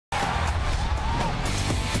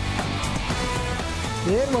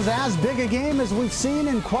It was as big a game as we've seen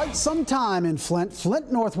in quite some time in Flint.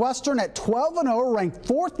 Flint Northwestern at 12-0, ranked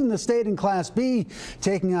 4th in the state in Class B,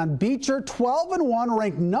 taking on Beecher, 12-1,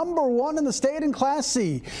 ranked #1 in the state in Class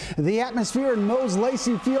C. The atmosphere in Mose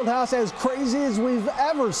Lacey Fieldhouse as crazy as we've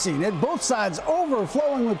ever seen it. Both sides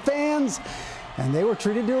overflowing with fans, and they were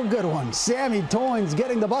treated to a good one. Sammy Toynes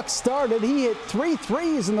getting the Bucks started. He hit 3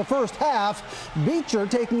 threes in the first half. Beecher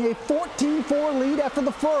taking a 14-4 lead after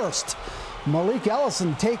the first. Malik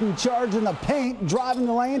Ellison taking charge in the paint, driving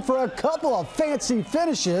the lane for a couple of fancy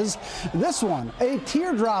finishes. This one, a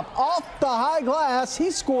teardrop off the high glass. He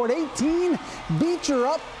scored 18, Beecher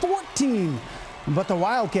up 14. But the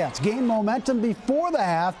Wildcats gained momentum before the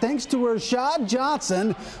half thanks to Rashad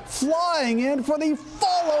Johnson flying in for the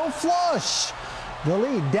follow flush. The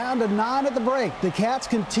lead down to 9 at the break. The Cats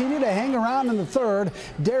continue to hang around in the third.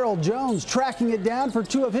 Daryl Jones tracking it down for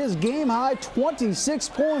 2 of his game-high 26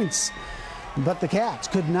 points. But the Cats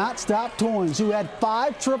could not stop Toynes, who had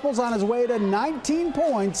 5 triples on his way to 19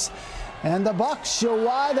 points. And the Bucks show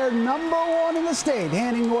why they're #1 in the state,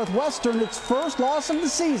 handing Northwestern its first loss of the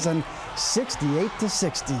season,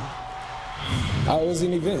 68-60. It was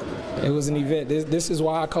an event. It was an event. This is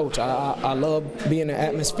why I coach. I love being in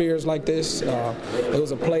atmospheres like this. It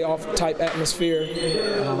was a playoff type atmosphere,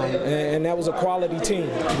 and that was a quality team.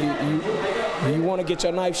 You want to get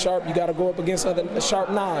your knife sharp, you got to go up against other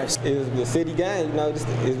sharp knives. It was the city game, you know, this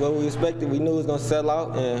is what we expected. We knew it was going to sell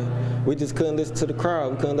out, and we just couldn't listen to the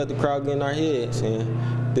crowd. We couldn't let the crowd get in our heads,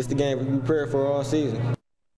 and this is the game we prepared for all season.